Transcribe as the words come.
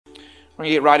We're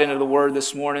going to get right into the Word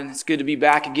this morning. It's good to be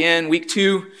back again, week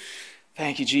 2.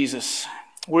 Thank you, Jesus.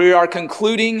 We are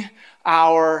concluding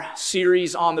our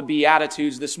series on the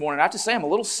Beatitudes this morning. I have to say, I'm a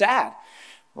little sad.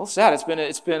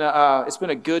 It's been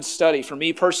a good study for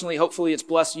me personally. Hopefully, it's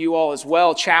blessed you all as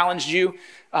well, challenged you,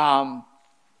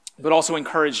 but also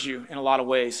encouraged you in a lot of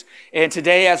ways. And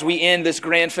today, as we end this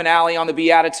grand finale on the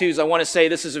Beatitudes, I want to say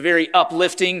this is a very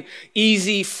uplifting,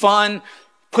 easy, fun.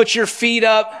 Put your feet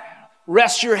up,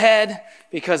 rest your head,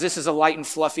 because this is a light and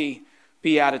fluffy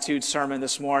Beatitudes sermon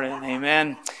this morning.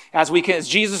 Amen. As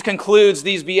Jesus concludes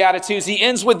these Beatitudes, he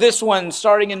ends with this one,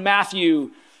 starting in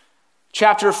Matthew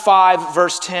chapter 5,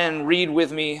 verse 10. Read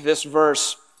with me this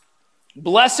verse.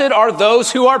 Blessed are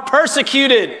those who are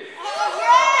persecuted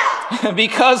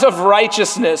because of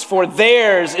righteousness, for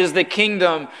theirs is the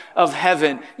kingdom of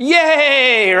heaven.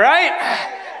 Yay, right?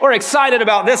 We're excited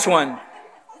about this one.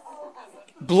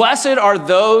 Blessed are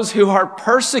those who are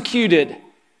persecuted.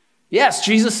 Yes,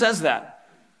 Jesus says that.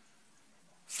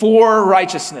 For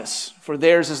righteousness, for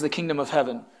theirs is the kingdom of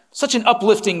heaven. Such an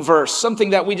uplifting verse, something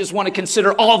that we just want to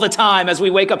consider all the time as we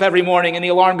wake up every morning and the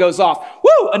alarm goes off.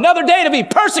 Woo, another day to be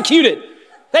persecuted.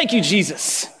 Thank you,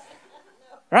 Jesus.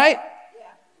 Right?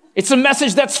 It's a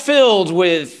message that's filled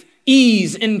with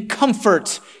ease and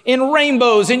comfort, in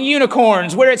rainbows and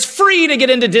unicorns, where it's free to get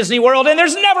into Disney World and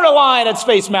there's never a line at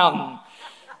Space Mountain.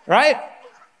 Right?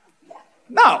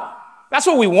 No, that's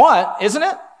what we want, isn't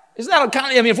it? Isn't that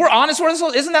kind of, if we're honest with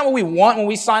ourselves, isn't that what we want when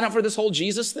we sign up for this whole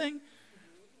Jesus thing?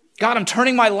 God, I'm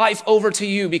turning my life over to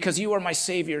you because you are my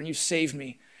Savior and you saved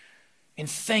me. And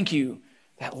thank you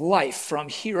that life from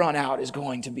here on out is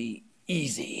going to be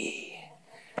easy.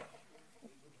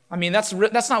 I mean, that's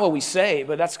not what we say,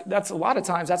 but that's a lot of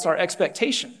times that's our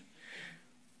expectation.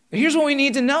 But here's what we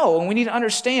need to know and we need to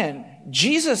understand.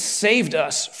 Jesus saved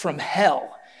us from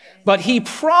hell, but he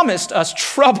promised us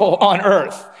trouble on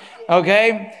earth.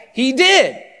 Okay? He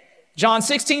did. John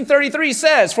 16:33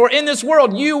 says, for in this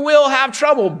world you will have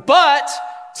trouble, but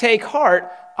take heart,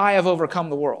 I have overcome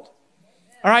the world.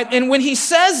 All right? And when he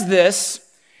says this,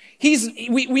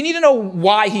 we need to know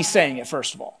why he's saying it,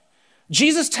 first of all.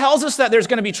 Jesus tells us that there's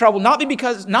going to be trouble, not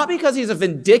because he's a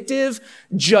vindictive,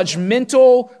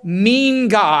 judgmental, mean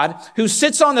God who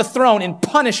sits on the throne and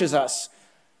punishes us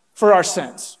for our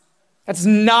sins. That's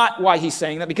not why he's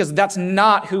saying that, because that's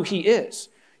not who he is.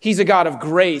 He's a God of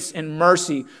grace and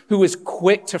mercy who is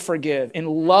quick to forgive and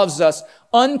loves us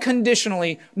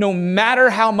unconditionally no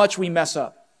matter how much we mess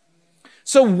up.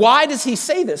 So why does he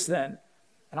say this then?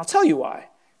 And I'll tell you why.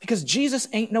 Because Jesus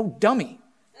ain't no dummy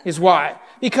is why.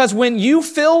 Because when you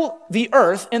fill the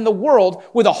earth and the world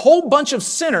with a whole bunch of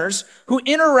sinners who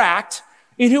interact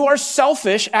and who are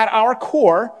selfish at our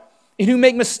core and who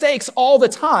make mistakes all the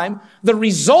time, the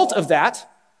result of that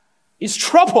is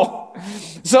trouble.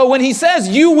 So when he says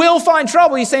you will find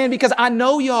trouble, he's saying because I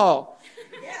know y'all.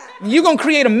 You're going to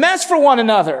create a mess for one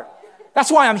another.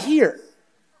 That's why I'm here.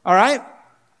 All right?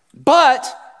 But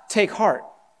take heart.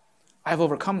 I have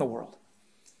overcome the world.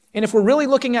 And if we're really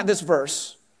looking at this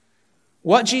verse,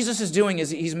 what Jesus is doing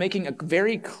is he's making a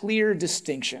very clear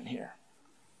distinction here.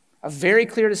 A very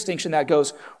clear distinction that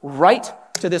goes right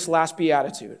to this last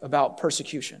beatitude about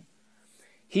persecution.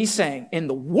 He's saying, in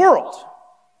the world,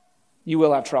 you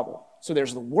will have trouble. So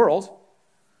there's the world,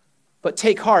 but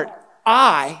take heart,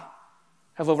 I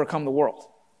have overcome the world.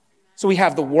 So we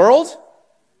have the world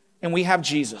and we have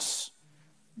Jesus.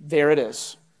 There it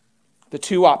is. The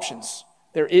two options.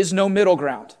 There is no middle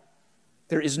ground.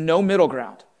 There is no middle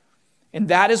ground. And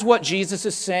that is what Jesus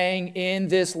is saying in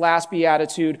this last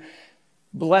beatitude.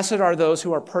 Blessed are those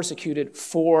who are persecuted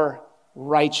for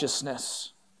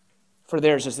righteousness, for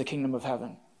theirs is the kingdom of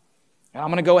heaven. And I'm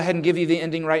going to go ahead and give you the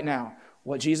ending right now.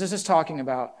 What Jesus is talking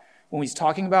about, when he's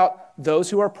talking about those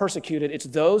who are persecuted, it's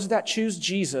those that choose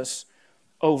Jesus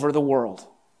over the world.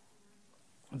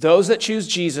 Those that choose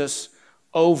Jesus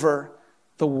over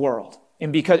the world.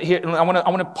 And because here, I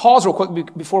want to pause real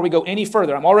quick before we go any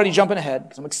further. I'm already jumping ahead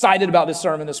because I'm excited about this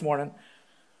sermon this morning.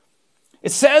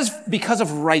 It says because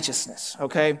of righteousness,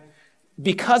 okay?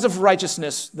 Because of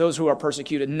righteousness, those who are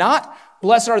persecuted. Not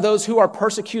blessed are those who are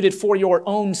persecuted for your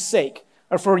own sake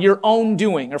or for your own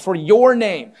doing or for your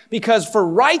name. Because for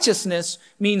righteousness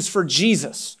means for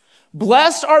Jesus.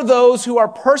 Blessed are those who are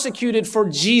persecuted for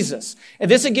Jesus.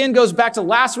 And this again goes back to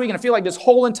last week and I feel like this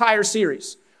whole entire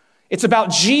series. It's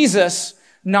about Jesus,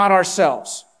 not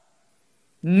ourselves.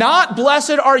 Not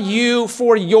blessed are you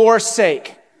for your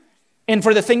sake and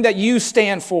for the thing that you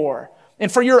stand for and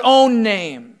for your own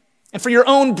name and for your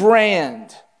own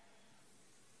brand.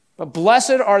 But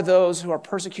blessed are those who are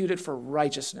persecuted for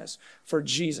righteousness, for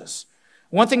Jesus.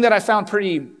 One thing that I found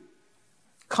pretty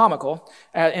comical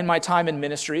in my time in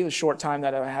ministry, the short time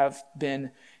that I have been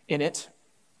in it,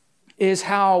 is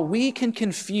how we can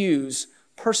confuse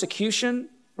persecution,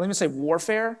 or let me say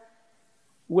warfare,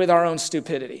 with our own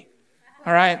stupidity.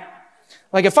 All right?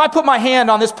 Like if I put my hand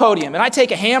on this podium and I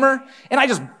take a hammer and I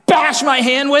just bash my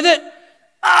hand with it,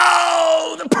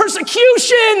 oh, the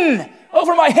persecution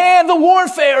over my hand, the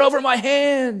warfare over my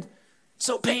hand.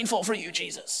 So painful for you,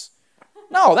 Jesus.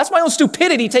 No, that's my own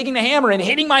stupidity taking the hammer and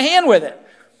hitting my hand with it.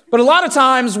 But a lot of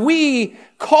times we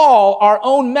call our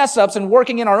own mess ups and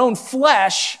working in our own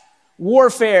flesh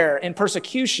warfare and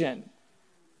persecution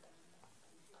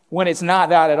when it's not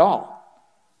that at all.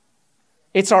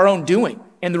 It's our own doing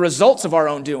and the results of our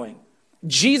own doing.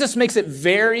 Jesus makes it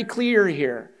very clear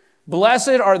here. Blessed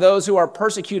are those who are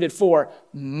persecuted for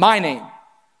my name,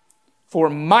 for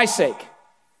my sake,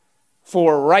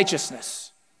 for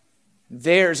righteousness.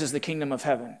 Theirs is the kingdom of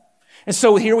heaven. And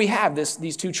so here we have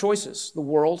these two choices, the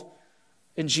world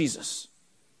and Jesus.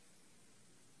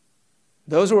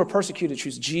 Those who are persecuted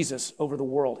choose Jesus over the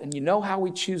world. And you know how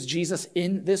we choose Jesus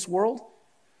in this world?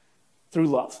 Through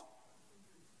love.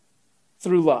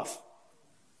 Through love.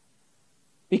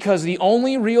 Because the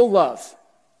only real love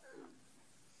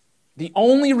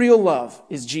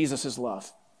is Jesus'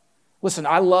 love. Listen,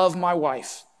 I love my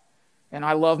wife and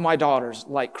I love my daughters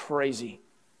like crazy.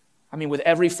 I mean, with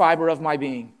every fiber of my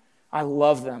being, I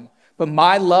love them. But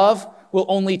my love will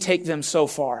only take them so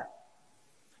far.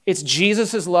 It's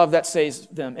Jesus' love that saves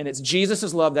them, and it's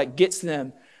Jesus' love that gets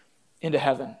them into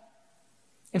heaven.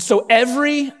 And so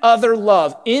every other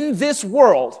love in this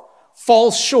world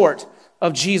falls short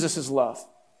of Jesus' love.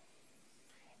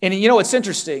 And you know, it's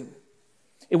interesting.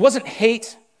 It wasn't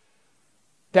hate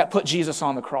that put Jesus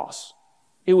on the cross.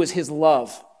 It was his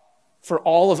love for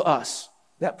all of us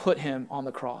that put him on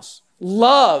the cross.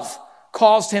 Love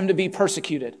caused him to be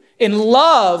persecuted. And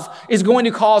love is going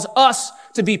to cause us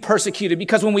to be persecuted,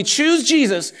 because when we choose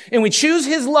Jesus and we choose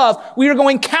his love, we are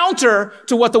going counter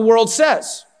to what the world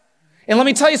says. And let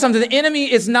me tell you something, the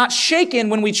enemy is not shaken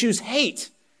when we choose hate,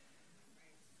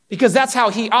 because that's how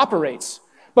he operates.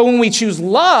 But when we choose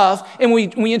love and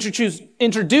we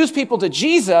introduce people to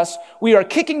Jesus, we are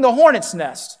kicking the hornet's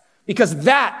nest, because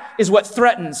that is what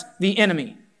threatens the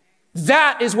enemy.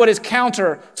 That is what is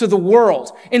counter to the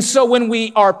world. And so when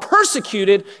we are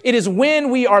persecuted, it is when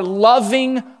we are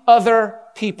loving other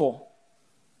people.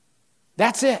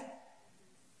 That's it.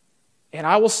 And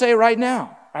I will say right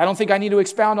now, I don't think I need to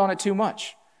expound on it too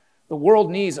much. The world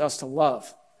needs us to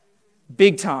love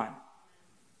big time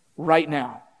right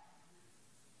now.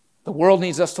 The world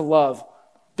needs us to love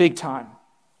big time.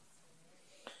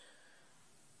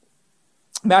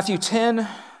 Matthew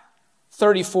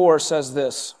 10:34 says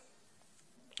this.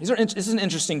 This is an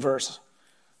interesting verse.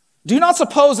 Do not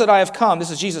suppose that I have come, this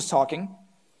is Jesus talking,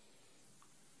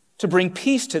 to bring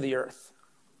peace to the earth.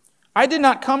 I did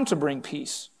not come to bring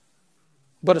peace,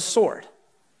 but a sword.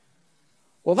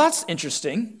 Well, that's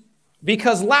interesting,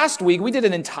 because last week we did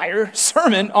an entire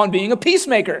sermon on being a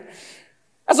peacemaker.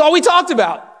 That's all we talked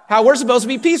about, how we're supposed to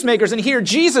be peacemakers. And here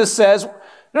Jesus says,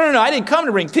 no, I didn't come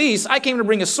to bring peace. I came to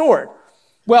bring a sword.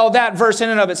 Well, that verse in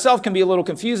and of itself can be a little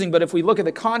confusing, but if we look at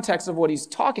the context of what he's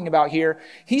talking about here,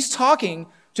 he's talking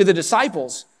to the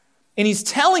disciples, and he's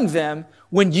telling them,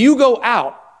 when you go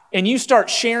out and you start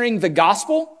sharing the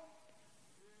gospel,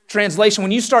 translation,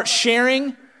 when you start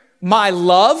sharing my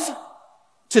love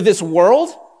to this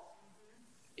world,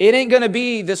 it ain't going to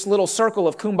be this little circle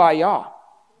of kumbaya.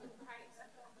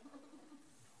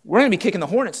 We're going to be kicking the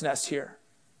hornet's nest here,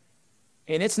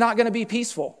 and it's not going to be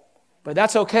peaceful. But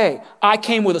that's okay. I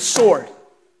came with a sword.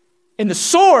 And the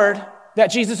sword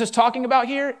that Jesus is talking about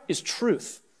here is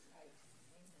truth.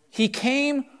 He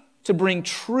came to bring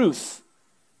truth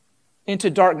into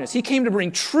darkness. He came to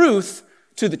bring truth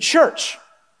to the church.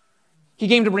 He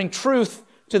came to bring truth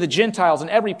to the Gentiles and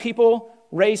every people,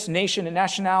 race, nation, and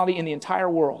nationality in the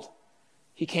entire world.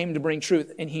 He came to bring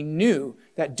truth. And he knew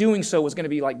that doing so was going to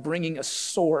be like bringing a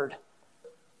sword,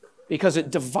 because it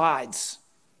divides.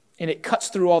 And it cuts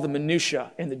through all the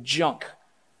minutia and the junk.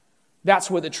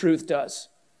 That's what the truth does.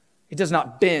 It does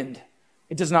not bend.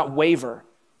 It does not waver.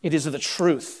 It is the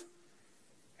truth.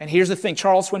 And here's the thing.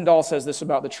 Charles Swindoll says this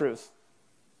about the truth.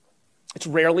 It's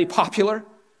rarely popular,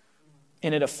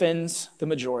 and it offends the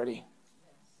majority.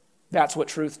 That's what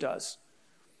truth does.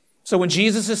 So when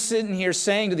Jesus is sitting here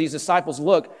saying to these disciples,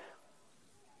 look,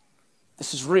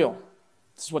 this is real.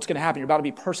 This is what's going to happen. You're about to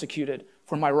be persecuted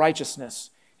for my righteousness.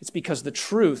 It's because the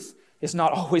truth is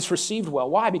not always received well.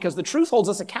 Why? Because the truth holds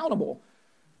us accountable.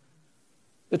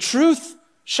 The truth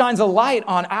shines a light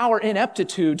on our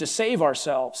ineptitude to save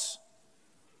ourselves.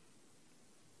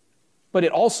 but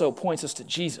it also points us to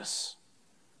Jesus.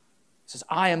 It says,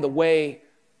 I am the way,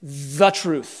 the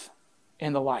truth,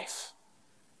 and the life.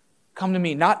 Come to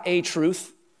me, not a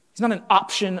truth. He's not an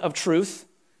option of truth.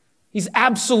 He's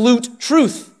absolute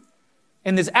truth.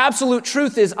 And this absolute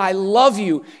truth is, I love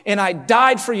you, and I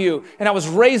died for you, and I was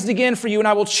raised again for you, and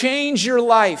I will change your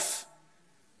life.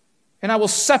 And I will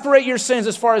separate your sins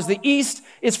as far as the east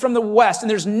is from the west. And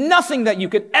there's nothing that you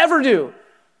could ever do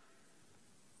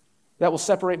that will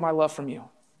separate my love from you.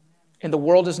 And the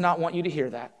world does not want you to hear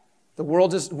that. The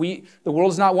world does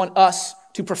not want us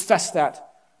to profess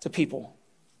that to people.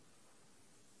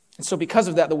 And so because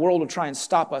of that, the world will try and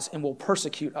stop us and will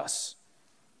persecute us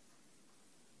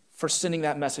for sending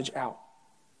that message out.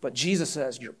 But Jesus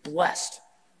says, you're blessed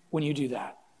when you do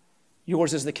that.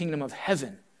 Yours is the kingdom of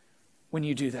heaven when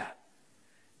you do that.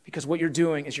 Because what you're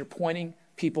doing is you're pointing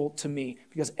people to me,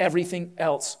 because everything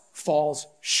else falls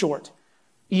short.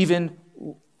 Even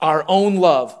our own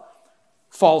love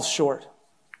falls short.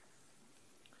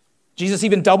 Jesus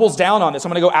even doubles down on this.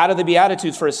 I'm going to go out of the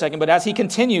Beatitudes for a second, but as he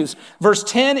continues, verse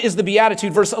 10 is the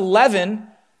Beatitude. Verse 11,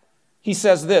 he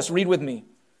says this. Read with me.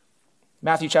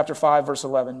 Matthew chapter 5, verse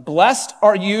 11. Blessed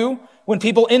are you when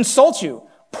people insult you,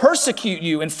 persecute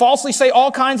you, and falsely say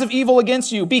all kinds of evil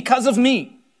against you because of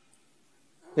me.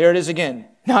 There it is again.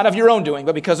 Not of your own doing,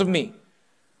 but because of me.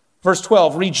 Verse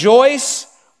 12. Rejoice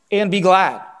and be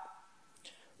glad,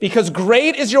 because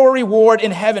great is your reward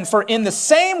in heaven, for in the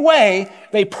same way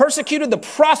they persecuted the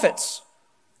prophets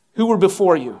who were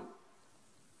before you.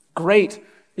 Great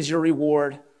is your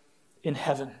reward in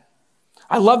heaven.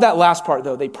 I love that last part,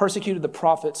 though. They persecuted the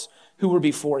prophets who were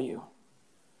before you.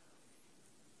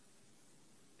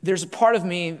 There's a part of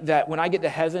me that when I get to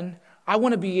heaven, I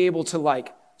want to be able to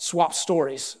swap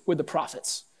stories with the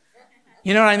prophets.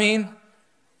 You know what I mean?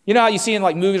 You know how you see in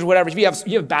movies or whatever, if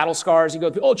you have battle scars, you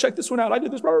go, oh, check this one out, I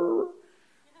did this.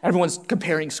 Everyone's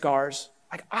comparing scars.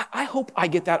 I hope I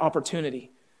get that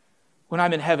opportunity when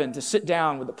I'm in heaven to sit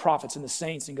down with the prophets and the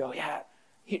saints and go,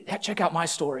 check out my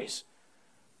stories.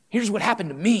 Here's what happened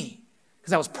to me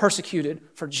because I was persecuted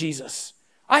for Jesus.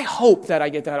 I hope that I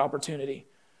get that opportunity.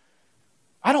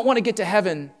 I don't want to get to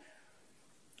heaven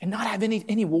and not have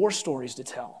any war stories to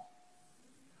tell.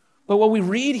 But what we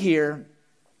read here,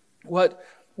 what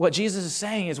Jesus is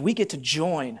saying is we get to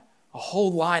join a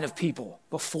whole line of people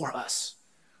before us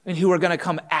and who are going to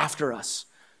come after us,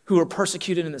 who are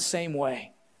persecuted in the same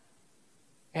way.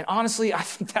 And honestly, I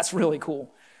think that's really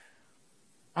cool.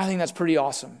 I think that's pretty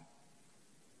awesome.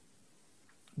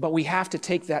 But we have to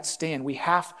take that stand. We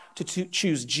have to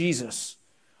choose Jesus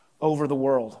over the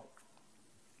world.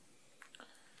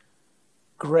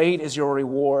 Great is your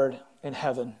reward in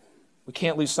heaven. We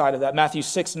can't lose sight of that. Matthew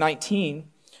 6:19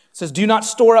 says, do not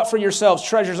store up for yourselves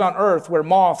treasures on earth where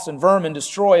moths and vermin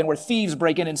destroy and where thieves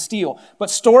break in and steal, but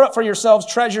store up for yourselves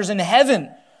treasures in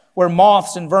heaven where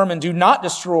moths and vermin do not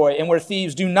destroy and where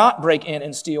thieves do not break in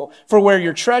and steal. For where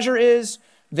your treasure is,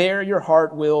 there your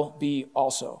heart will be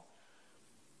also.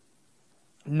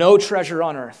 No treasure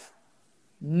on earth.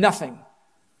 Nothing.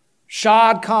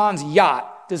 Shad Khan's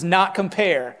yacht does not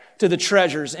compare to the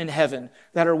treasures in heaven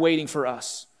that are waiting for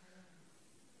us.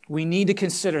 We need to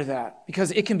consider that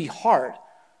because it can be hard.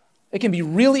 It can be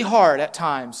really hard at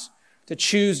times to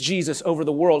choose Jesus over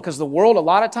the world because the world a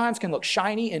lot of times can look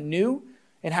shiny and new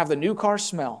and have the new car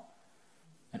smell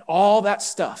and all that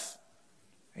stuff.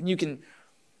 And you can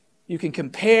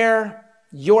compare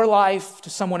your life to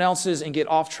someone else's and get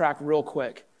off track real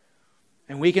quick.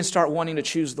 And we can start wanting to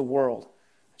choose the world.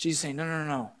 Jesus is saying,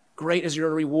 no. Great is your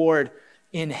reward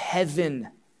in heaven.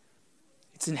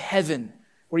 It's in heaven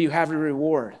where you have your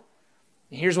reward.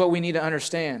 And here's what we need to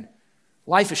understand.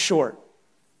 Life is short.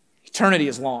 Eternity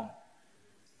is long.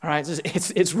 All right,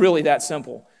 it's really that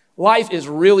simple. Life is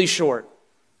really short.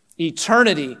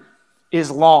 Eternity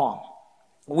is long.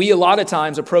 We a lot of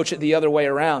times approach it the other way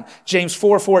around. James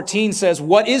 4:14 says,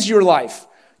 what is your life?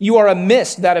 You are a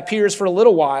mist that appears for a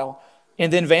little while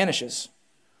and then vanishes.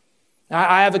 Now,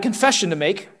 I have a confession to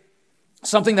make.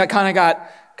 Something that kind of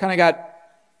got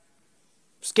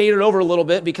skated over a little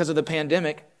bit because of the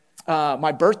pandemic.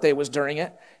 My birthday was during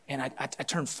it, and I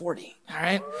turned 40. All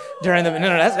right,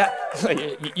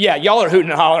 yeah, y'all are hooting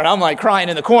and hollering. I'm crying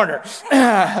in the corner.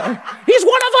 He's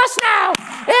one of us now.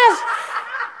 Yes.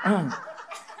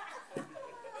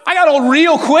 I got old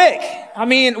real quick. I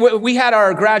mean, we had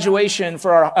our graduation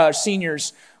for our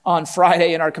seniors on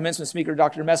Friday, and our commencement speaker,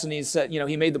 Dr. Messany, said,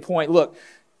 he made the point, look,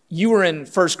 you were in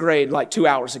first grade 2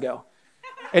 hours ago,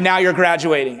 and now you're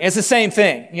graduating. It's the same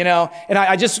thing, And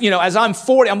I just, as I'm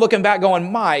 40, I'm looking back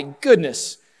going, my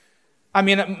goodness, I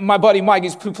mean, my buddy Mike,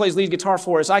 who plays lead guitar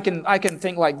for us, I can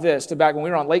think like this to back when we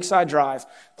were on Lakeside Drive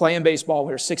playing baseball.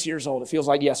 We were 6 years old. It feels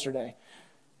like yesterday.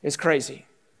 It's crazy.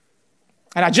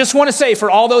 And I just want to say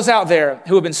for all those out there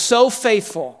who have been so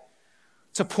faithful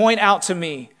to point out to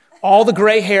me all the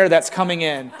gray hair that's coming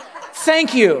in,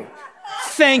 thank you.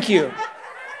 Thank you.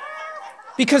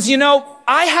 Because,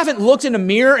 I haven't looked in a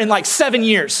mirror in like 7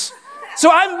 years. So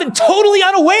I've been totally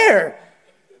unaware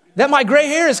that my gray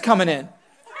hair is coming in.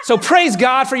 So praise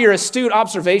God for your astute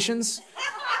observations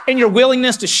and your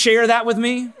willingness to share that with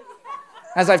me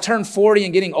as I've turned 40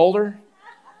 and getting older.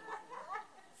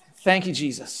 Thank you,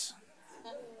 Jesus.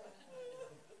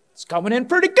 It's coming in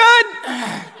pretty good.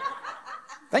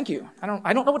 Thank you.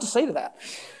 I don't know what to say to that.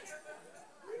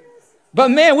 But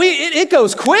man, it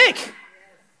goes quick.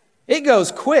 It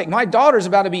goes quick. My daughter's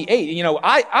about to be 8.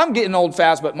 I'm getting old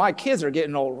fast, but my kids are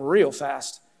getting old real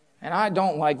fast. And I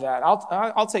don't like that.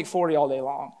 I'll take 40 all day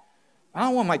long. I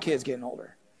don't want my kids getting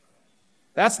older.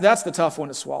 That's the tough one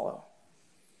to swallow.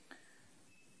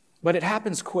 But it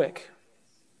happens quick.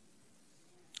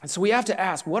 And so we have to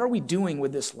ask, what are we doing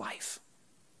with this life?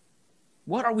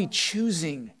 What are we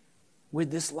choosing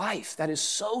with this life that is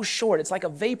so short? It's like a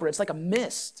vapor. It's like a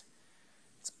mist.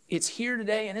 It's here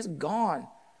today and it's gone.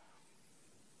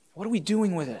 What are we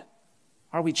doing with it?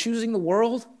 Are we choosing the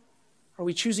world? Are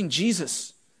we choosing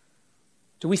Jesus?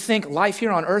 Do we think life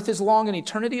here on earth is long and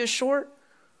eternity is short?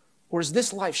 Or is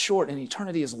this life short and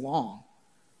eternity is long?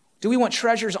 Do we want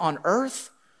treasures on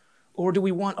earth or do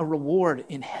we want a reward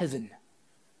in heaven?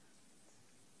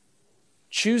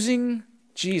 Choosing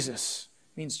Jesus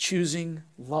means choosing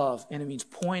love, and it means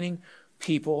pointing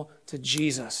people to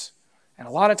Jesus. And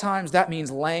a lot of times that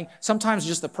means sometimes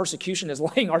just the persecution is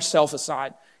laying ourselves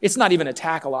aside. It's not even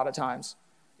attack a lot of times.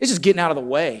 It's just getting out of the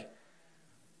way.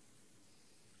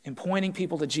 And pointing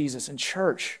people to Jesus in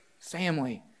church,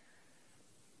 family.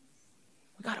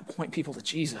 We got to point people to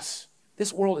Jesus.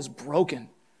 This world is broken.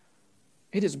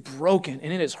 It is broken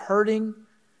and it is hurting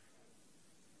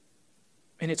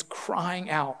and it's crying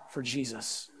out for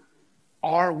Jesus.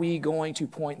 Are we going to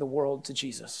point the world to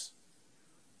Jesus?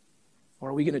 Or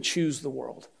are we going to choose the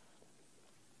world?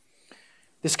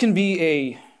 This can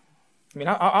be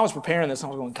I was preparing this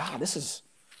and I was going, God, this is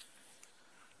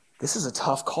a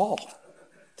tough call.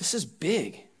 This is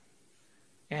big.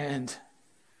 And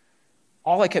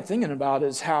all I kept thinking about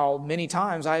is how many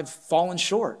times I've fallen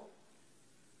short.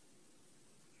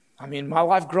 I mean, my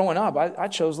life growing up, I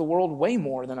chose the world way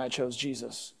more than I chose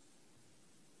Jesus.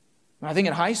 And I think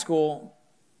in high school,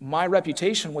 my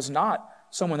reputation was not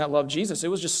someone that loved Jesus. It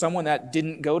was just someone that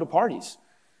didn't go to parties.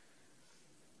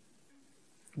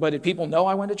 But did people know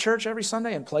I went to church every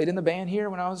Sunday and played in the band here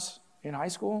when I was in high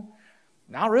school?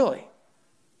 Not really.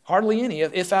 Hardly any,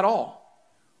 if at all.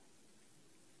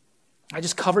 I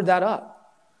just covered that up.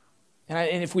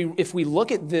 And if we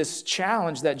look at this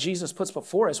challenge that Jesus puts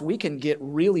before us, we can get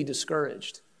really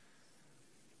discouraged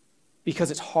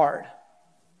because it's hard.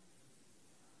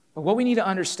 But what we need to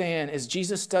understand is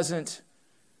Jesus doesn't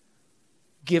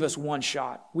give us one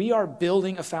shot. We are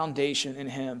building a foundation in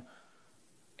Him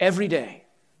every day.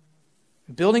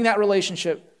 Building that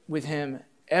relationship with Him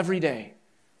every day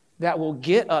that will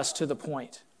get us to the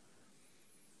point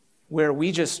where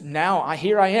we just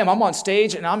here I am, I'm on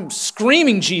stage and I'm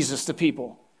screaming Jesus to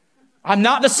people. I'm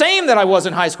not the same that I was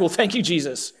in high school. Thank you,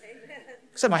 Jesus.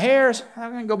 Except my hair,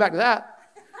 I'm going to go back to that.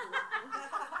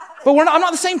 But I'm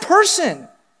not the same person.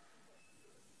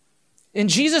 And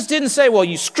Jesus didn't say, well,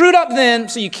 you screwed up then,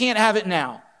 so you can't have it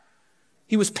now.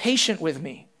 He was patient with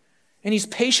me. And He's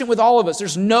patient with all of us.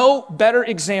 There's no better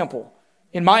example,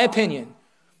 in my opinion,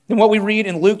 than what we read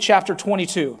in Luke chapter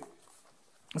 22.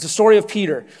 It's the story of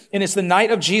Peter, and it's the night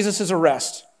of Jesus'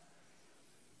 arrest.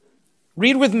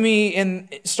 Read with me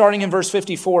starting in verse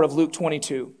 54 of Luke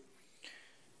 22. It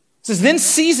says, then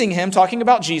seizing him, talking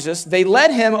about Jesus, they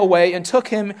led him away and took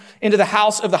him into the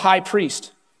house of the high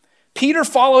priest. Peter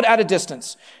followed at a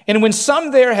distance, and when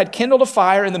some there had kindled a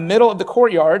fire in the middle of the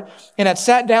courtyard and had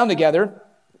sat down together,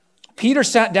 Peter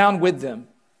sat down with them.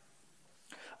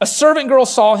 A servant girl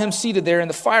saw him seated there in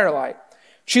the firelight.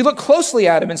 She looked closely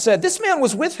at him and said, this man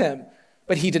was with him.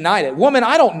 But he denied it. Woman,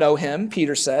 I don't know him,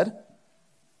 Peter said.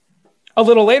 A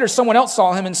little later, someone else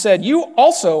saw him and said, you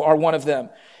also are one of them.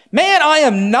 Man, I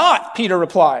am not, Peter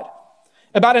replied.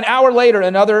 About an hour later,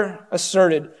 another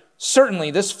asserted,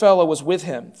 certainly this fellow was with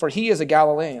him, for he is a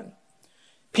Galilean.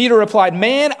 Peter replied,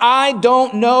 man, I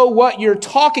don't know what you're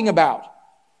talking about.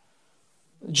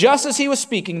 Just as he was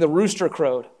speaking, the rooster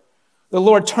crowed. The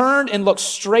Lord turned and looked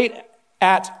straight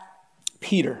at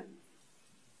Peter.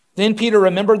 Then Peter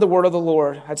remembered the word of the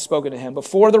Lord had spoken to him.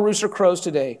 Before the rooster crows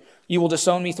today, you will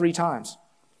disown me 3 times.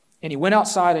 And he went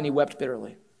outside and he wept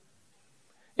bitterly.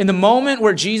 In the moment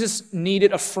where Jesus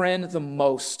needed a friend the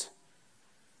most,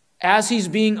 as he's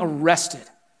being arrested,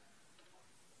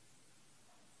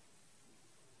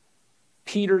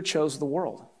 Peter chose the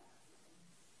world.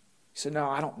 He said, no,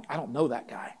 I don't know that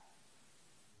guy.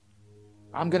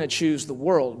 I'm going to choose the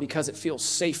world because it feels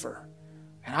safer.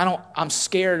 And I'm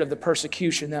scared of the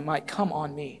persecution that might come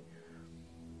on me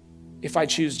if I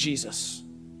choose Jesus.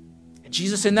 And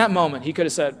Jesus, in that moment, he could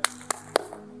have said,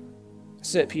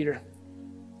 that's it, Peter.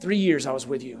 3 years I was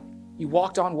with you. You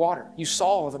walked on water. You saw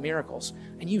all the miracles.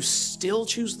 And you still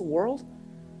choose the world?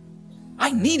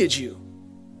 I needed you.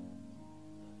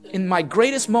 In my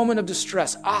greatest moment of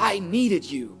distress, I needed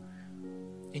you.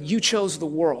 And you chose the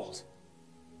world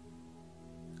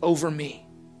over me.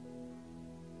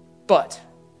 But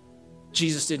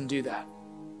Jesus didn't do that.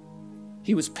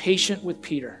 He was patient with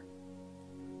Peter.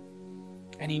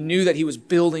 And he knew that he was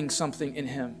building something in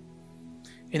him.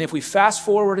 And if we fast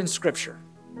forward in Scripture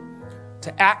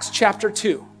to Acts chapter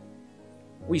 2,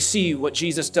 we see what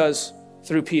Jesus does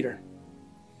through Peter.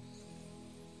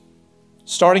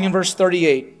 Starting in verse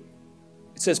 38,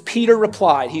 it says, Peter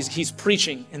replied, he's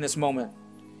preaching in this moment.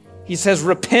 He says,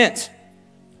 repent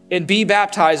and be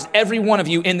baptized, every one of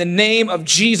you, in the name of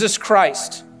Jesus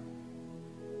Christ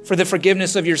for the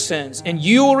forgiveness of your sins. And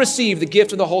you will receive the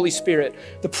gift of the Holy Spirit.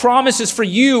 The promise is for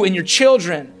you and your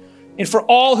children and for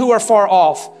all who are far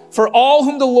off, for all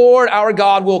whom the Lord our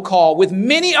God will call. With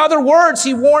many other words,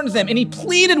 he warned them and he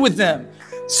pleaded with them,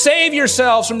 save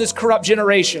yourselves from this corrupt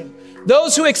generation.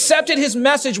 Those who accepted his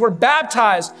message were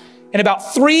baptized, and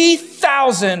about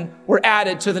 3,000 were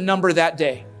added to the number that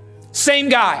day. Same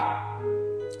guy.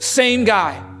 Same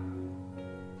guy.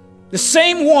 The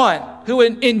same one who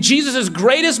in Jesus'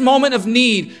 greatest moment of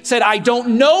need said, I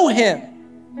don't know him.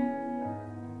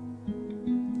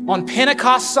 On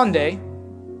Pentecost Sunday,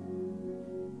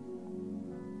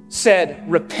 said,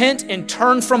 repent and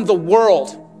turn from the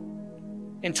world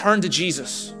and turn to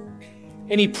Jesus.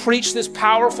 And he preached this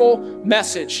powerful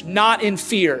message, not in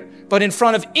fear, but in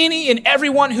front of any and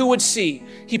everyone who would see.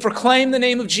 He proclaimed the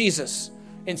name of Jesus,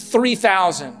 and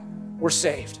 3,000 were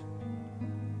saved.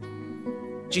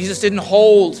 Jesus didn't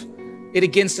hold it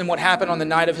against him what happened on the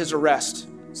night of his arrest.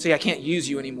 Say, I can't use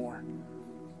you anymore.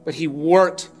 But he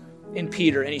worked in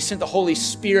Peter, and he sent the Holy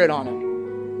Spirit on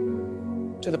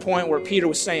him to the point where Peter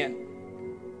was saying,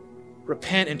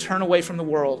 repent and turn away from the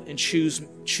world and choose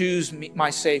me, my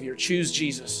Savior. Choose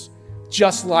Jesus,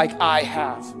 just like I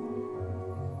have.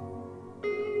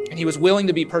 And he was willing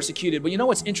to be persecuted. But you know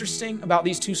what's interesting about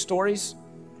these two stories?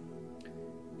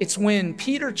 It's when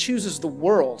Peter chooses the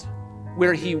world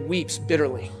where he weeps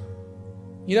bitterly.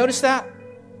 You notice that?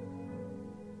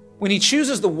 When he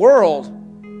chooses the world,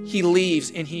 he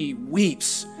leaves and he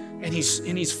weeps and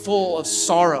he's full of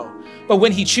sorrow. But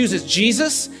when he chooses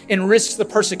Jesus and risks the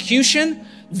persecution,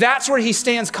 that's where he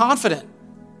stands confident.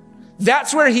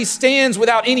 That's where he stands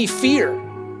without any fear,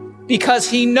 because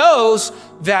he knows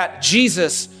that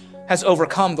Jesus has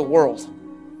overcome the world.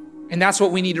 And that's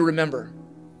what we need to remember.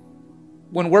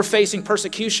 When we're facing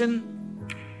persecution,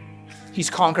 he's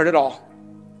conquered it all.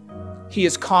 He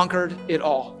has conquered it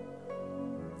all.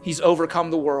 He's overcome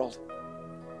the world.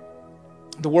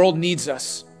 The world needs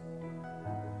us.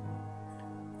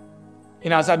 You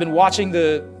know, as I've been watching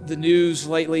the news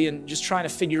lately and just trying to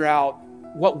figure out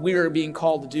what we're being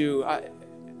called to do,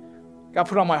 God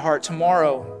put on my heart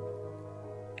tomorrow.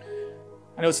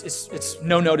 I know it's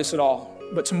no notice at all,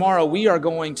 but tomorrow we are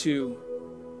going to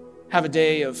have a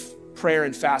day of prayer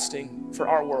and fasting for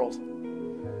our world.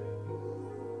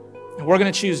 And we're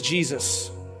going to choose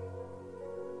Jesus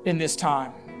in this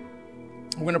time.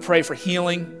 We're going to pray for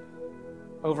healing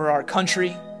over our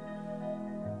country.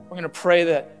 We're going to pray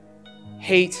that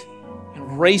hate and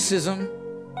racism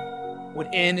would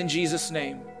end in Jesus'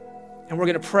 name. And we're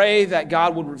going to pray that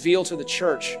God would reveal to the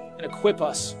church and equip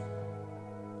us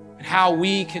and how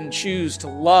we can choose to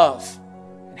love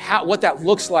and what that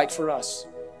looks like for us.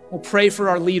 We'll pray for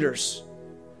our leaders.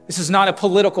 This is not a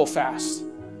political fast.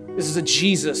 This is a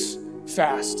Jesus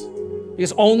fast,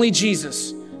 because only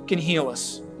Jesus can heal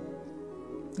us.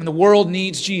 And the world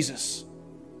needs Jesus.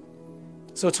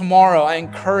 So tomorrow, I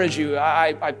encourage you,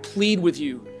 I plead with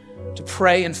you to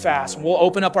pray and fast. We'll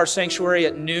open up our sanctuary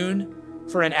at noon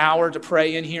for an hour to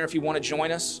pray in here if you want to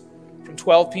join us, from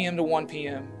 12 p.m. to 1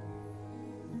 p.m.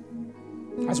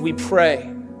 as we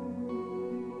pray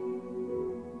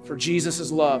for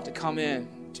Jesus' love to come in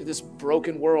to this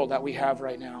broken world that we have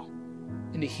right now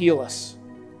and to heal us.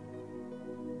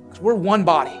 Because we're one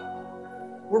body.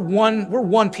 We're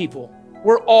one people.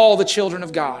 We're all the children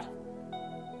of God.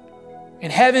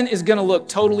 And heaven is going to look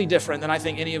totally different than I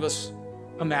think any of us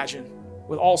imagine,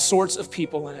 with all sorts of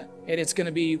people in it. And it's going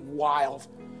to be wild.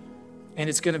 And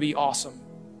it's going to be awesome.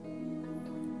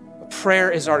 But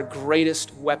prayer is our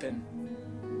greatest weapon.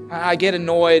 I get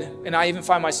annoyed, and I even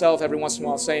find myself every once in a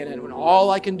while saying it, when all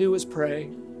I can do is pray.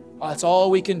 Oh, that's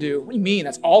all we can do. What do you mean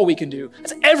that's all we can do?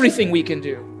 That's everything we can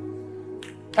do.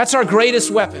 That's our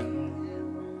greatest weapon.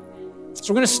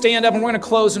 So we're going to stand up and we're going to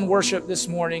close in worship this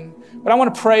morning. But I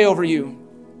want to pray over you,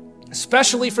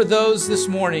 especially for those this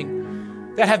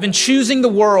morning that have been choosing the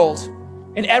world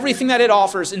and everything that it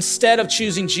offers instead of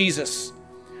choosing Jesus.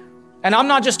 And I'm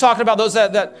not just talking about those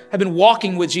that have been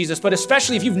walking with Jesus, but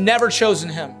especially if you've never chosen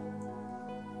him.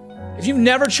 If you've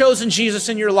never chosen Jesus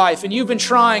in your life and you've been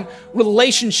trying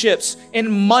relationships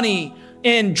and money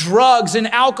and drugs and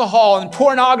alcohol and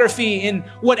pornography and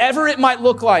whatever it might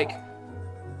look like,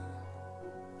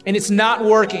 and it's not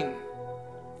working,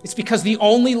 it's because the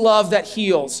only love that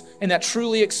heals and that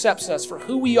truly accepts us for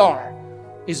who we are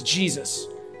is Jesus.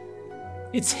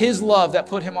 It's his love that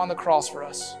put him on the cross for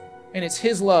us. And it's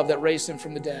his love that raised him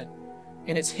from the dead.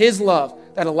 And it's his love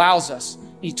that allows us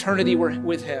eternity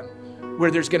with him, where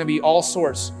there's going to be all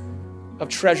sorts of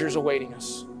treasures awaiting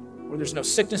us, where there's no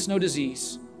sickness, no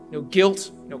disease, no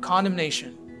guilt, no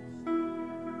condemnation.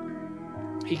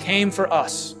 He came for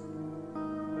us.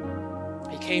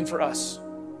 He came for us.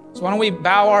 So why don't we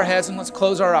bow our heads and let's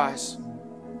close our eyes.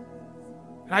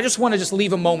 And I just want to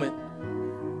leave a moment.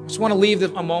 I just want to leave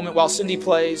a moment while Cindy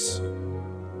plays.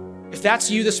 If that's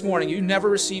you this morning, you never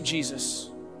received Jesus,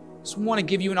 I just want to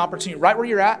give you an opportunity right where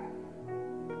you're at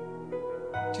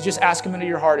to just ask him into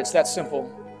your heart. It's that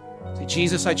simple. Say,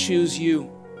 Jesus, I choose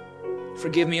you.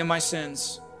 Forgive me of my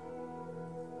sins.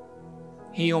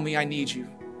 Heal me, I need you.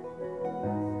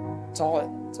 That's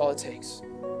all it takes.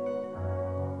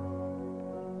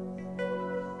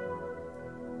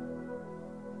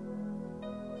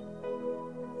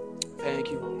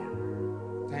 Thank you,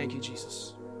 Lord. Thank you,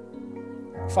 Jesus.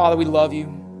 Father, we love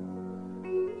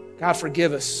you. God,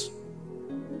 forgive us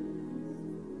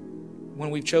when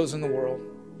we've chosen the world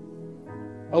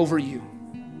over you.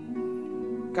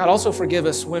 God, also forgive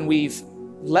us when we've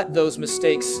let those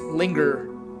mistakes linger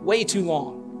way too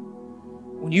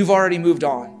long, when you've already moved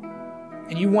on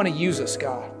and you want to use us,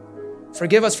 God.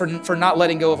 Forgive us for not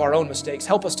letting go of our own mistakes.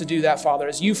 Help us to do that, Father.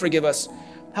 As you forgive us,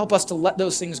 help us to let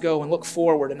those things go and look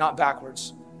forward and not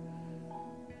backwards.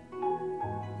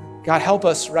 God, help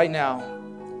us right now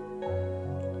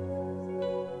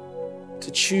to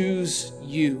choose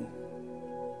you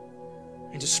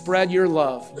and to spread your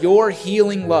love, your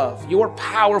healing love, your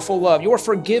powerful love, your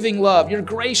forgiving love, your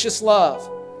gracious love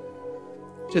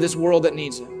to this world that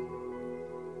needs it.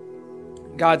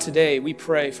 God, today we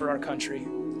pray for our country.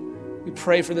 We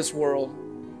pray for this world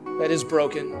that is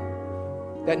broken,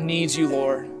 that needs you,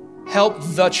 Lord. Help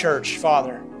the church,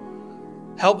 Father.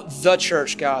 Help the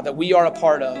church, God, that we are a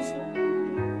part of,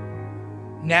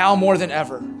 now more than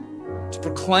ever, to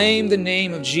proclaim the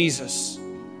name of Jesus.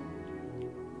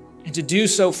 And to do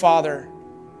so, Father,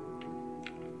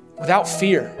 without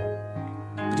fear.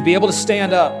 To be able to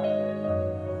stand up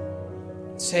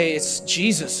and say, it's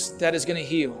Jesus that is going to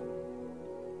heal.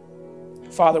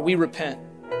 Father, we repent.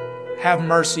 Have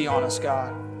mercy on us,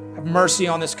 God. Have mercy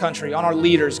on this country, on our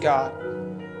leaders, God.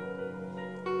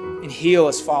 And heal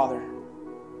us, Father.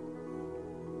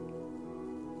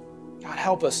 God,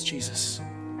 help us, Jesus,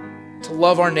 to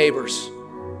love our neighbors.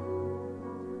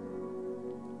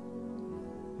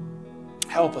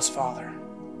 Help us, Father.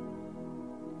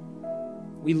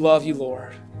 We love you,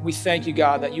 Lord. We thank you,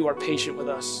 God, that you are patient with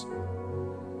us.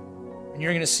 And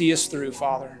you're going to see us through,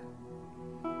 Father.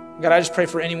 God, I just pray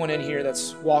for anyone in here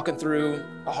that's walking through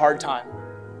a hard time.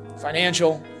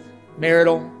 Financial,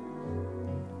 marital,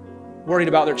 worried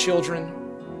about their children,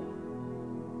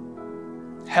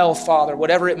 health, Father,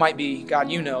 whatever it might be, God,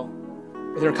 you know.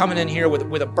 But they're coming in here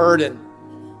with a burden,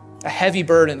 a heavy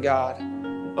burden, God,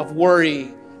 of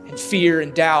worry and fear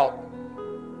and doubt.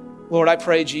 Lord, I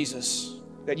pray, Jesus,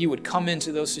 that you would come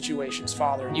into those situations,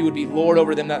 Father, and you would be Lord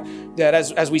over them, that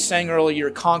as we sang earlier,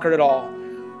 you're conquered it all.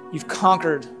 You've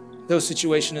conquered those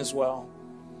situations as well.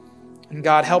 And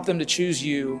God, help them to choose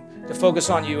you, to focus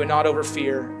on you and not over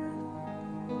fear.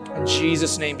 In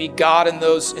Jesus' name, be God in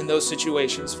those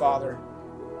situations, Father.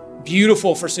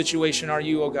 Beautiful for situation are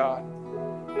you, oh God.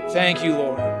 Thank you,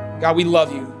 Lord. God, we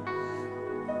love you.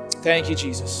 Thank you,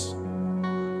 Jesus.